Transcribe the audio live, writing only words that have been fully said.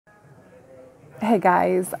Hey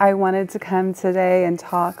guys, I wanted to come today and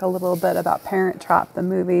talk a little bit about Parent Trap, the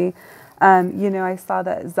movie. I saw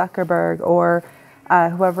that Zuckerberg or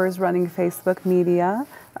whoever is running Facebook media,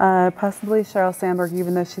 possibly Sheryl Sandberg,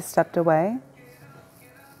 even though she stepped away.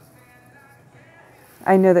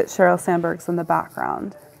 I know that Sheryl Sandberg's in the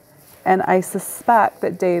background. And I suspect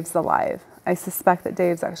that Dave's alive. I suspect that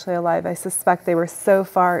Dave's actually alive. I suspect they were so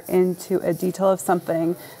far into a detail of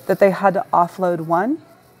something that they had to offload one,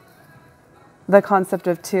 the concept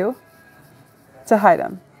of two, to hide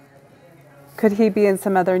him. Could he be in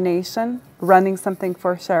some other nation running something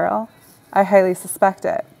for Sheryl? I highly suspect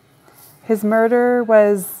it. His murder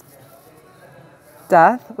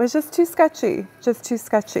death was just too sketchy,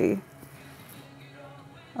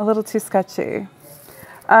 a little too sketchy.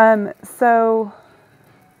 So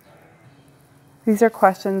these are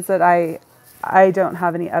questions that I don't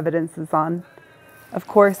have any evidences on. Of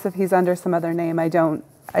course, if he's under some other name, I don't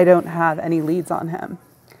have any leads on him.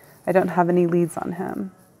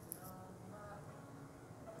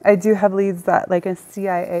 I do have leads that, like a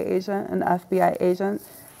CIA agent, an FBI agent,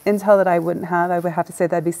 intel that I wouldn't have. I would have to say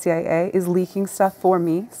that'd be CIA, is leaking stuff for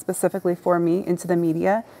me, specifically for me, into the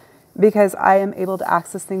media, because I am able to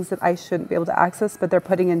access things that I shouldn't be able to access, but they're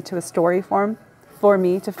putting into a story form for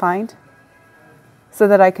me to find so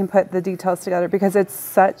that I can put the details together, because it's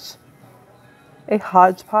such a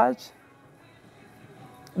hodgepodge.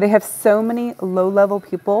 They have so many low-level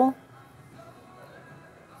people,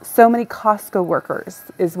 so many Costco workers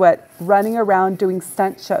is what running around doing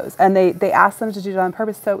stunt shows. And they ask them to do it on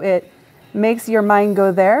purpose, so it makes your mind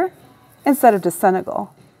go there instead of to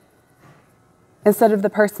Senegal. Instead of the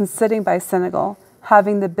person sitting by Senegal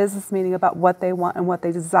having the business meeting about what they want and what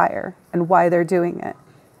they desire and why they're doing it.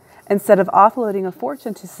 Instead of offloading a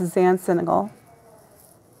fortune to Suzanne Senegal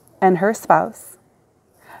and her spouse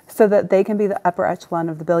so that they can be the upper echelon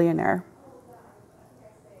of the billionaire.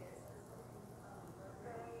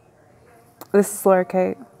 This is Laura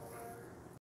Kate.